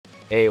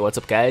Hey, what's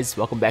up guys?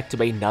 Welcome back to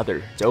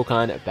another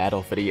Dokkan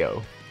battle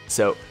video.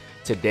 So,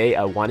 today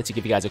I wanted to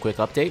give you guys a quick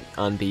update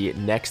on the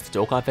next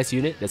Dokkanfest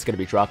unit that's going to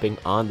be dropping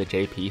on the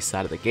JP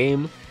side of the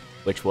game,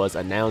 which was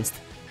announced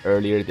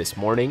earlier this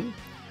morning.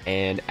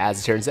 And as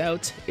it turns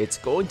out, it's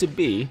going to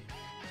be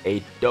a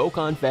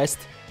Dokkanfest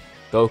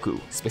Goku,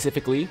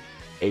 specifically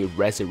a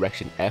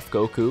Resurrection F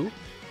Goku.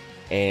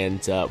 And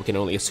we can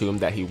only assume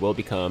that he will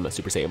become a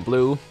Super Saiyan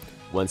Blue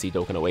once he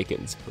Dokkan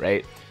Awakens,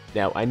 right?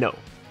 Now, I know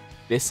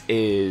this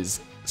is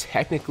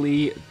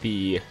technically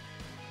the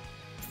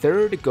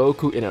third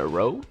Goku in a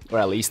row, or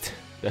at least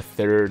the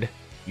third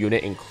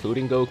unit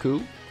including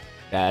Goku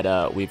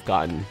that we've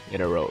gotten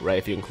in a row, right?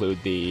 If you include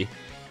the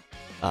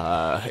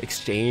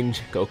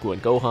exchange Goku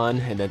and Gohan,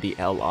 and then the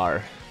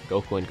LR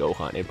Goku and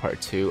Gohan in part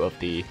 2 of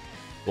the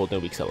Golden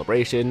Week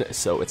celebration.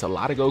 So it's a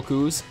lot of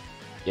Gokus,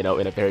 you know,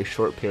 in a very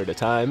short period of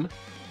time.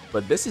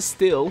 But this is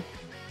still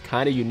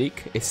kind of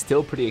unique. It's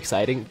still pretty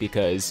exciting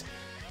because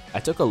I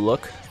took a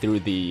look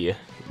through the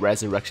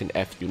Resurrection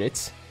F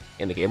units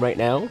in the game right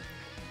now,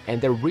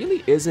 and there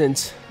really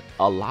isn't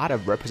a lot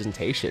of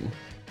representation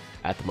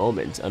at the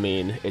moment. I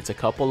mean, it's a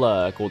couple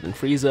Golden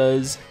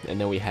Friezas, and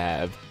then we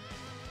have,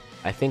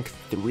 I think,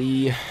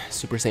 3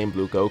 Super Saiyan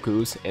Blue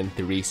Gokus and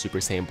 3 Super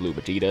Saiyan Blue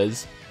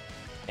Vegetas,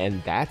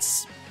 and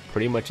that's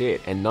pretty much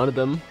it. And none of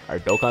them are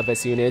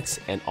Dokkanfest units,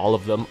 and all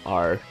of them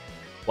are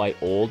quite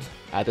old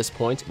at this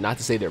point. Not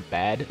to say they're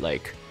bad,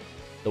 like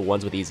the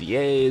ones with easy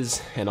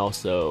A's, and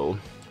also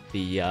the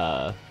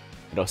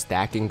you know,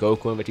 stacking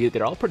Goku and Vegeta,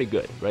 they're all pretty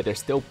good, right? They're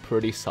still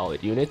pretty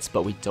solid units,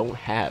 but we don't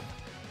have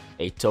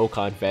a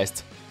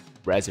Dokkanfest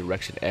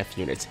Resurrection F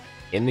unit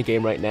in the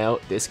game right now.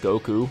 This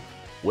Goku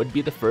would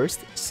be the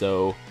first,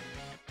 so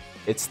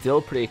it's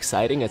still pretty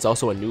exciting. It's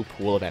also a new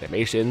pool of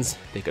animations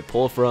they could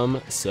pull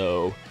from,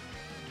 so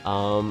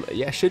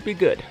yeah, should be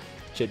good.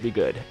 Should be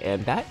good.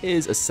 And that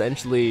is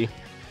essentially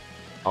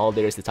all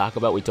there is to talk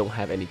about. We don't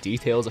have any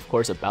details, of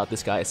course, about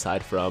this guy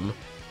aside from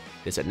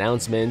this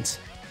announcement.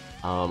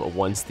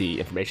 Once the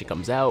information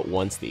comes out,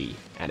 once the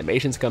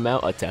animations come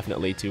out, I'll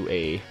definitely do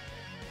a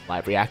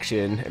live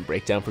reaction and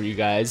breakdown for you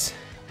guys.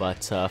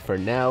 But for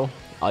now,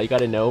 all you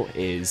gotta know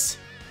is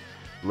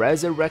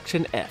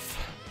Resurrection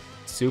F,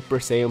 Super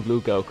Saiyan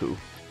Blue Goku,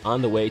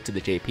 on the way to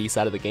the JP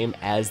side of the game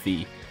as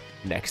the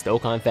next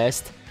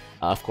Dokkanfest.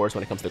 Of course,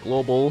 when it comes to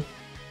global,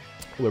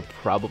 we're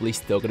probably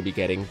still gonna be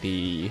getting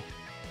the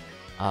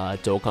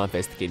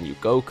Dokkanfest Ginyu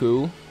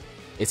Goku.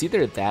 It's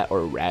either that or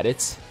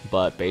Raditz,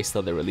 but based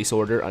on the release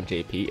order on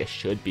JP, it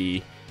should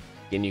be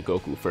Ginyu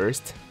Goku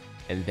first,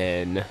 and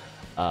then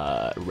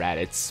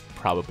Raditz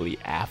probably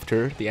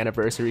after the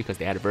anniversary, because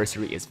the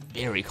anniversary is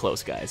very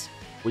close, guys.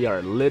 We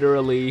are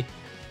literally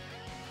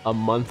a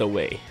month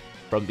away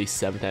from the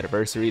 7th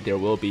anniversary. There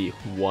will be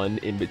one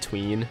in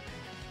between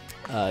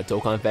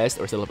Dokkanfest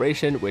or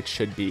celebration, which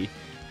should be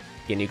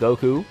Ginyu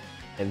Goku,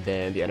 and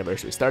then the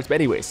anniversary starts. But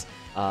anyways,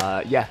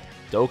 yeah,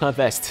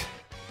 Dokkanfest,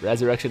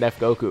 Resurrection F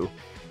Goku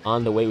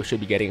on the way. We should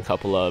be getting a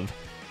couple of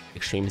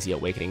Extreme Z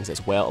Awakenings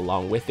as well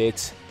along with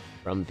it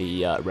from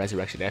the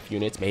Resurrection F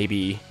units.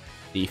 Maybe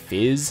the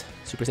Fizz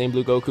Super Saiyan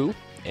Blue Goku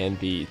and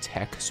the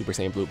Tech Super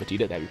Saiyan Blue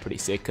Vegeta. That'd be pretty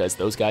sick because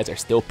those guys are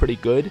still pretty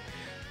good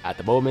at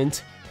the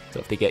moment.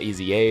 So if they get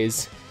easy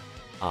A's,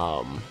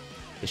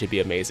 it should be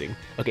amazing.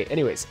 Okay,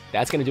 anyways,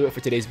 that's gonna do it for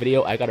today's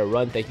video. I gotta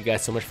run. Thank you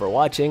guys so much for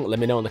watching. Let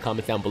me know in the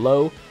comments down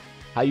below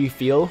how you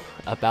feel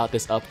about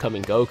this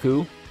upcoming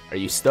Goku. Are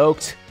you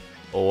stoked,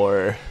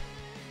 or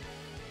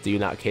do you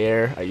not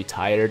care? Are you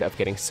tired of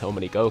getting so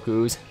many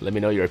Gokus? Let me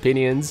know your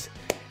opinions.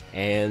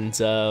 And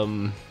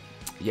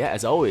yeah,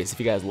 as always, if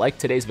you guys liked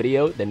today's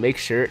video, then make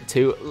sure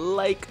to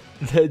like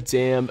the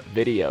damn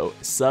video.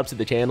 Sub to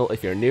the channel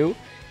if you're new.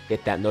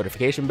 Hit that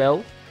notification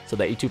bell so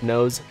that YouTube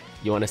knows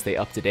you want to stay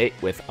up to date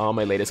with all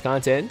my latest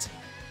content.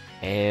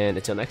 And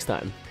until next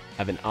time,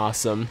 have an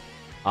awesome,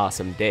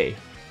 awesome day.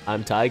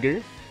 I'm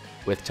Tiger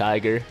with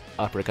Tiger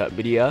Uppercut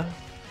Media,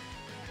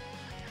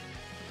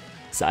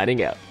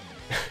 signing out.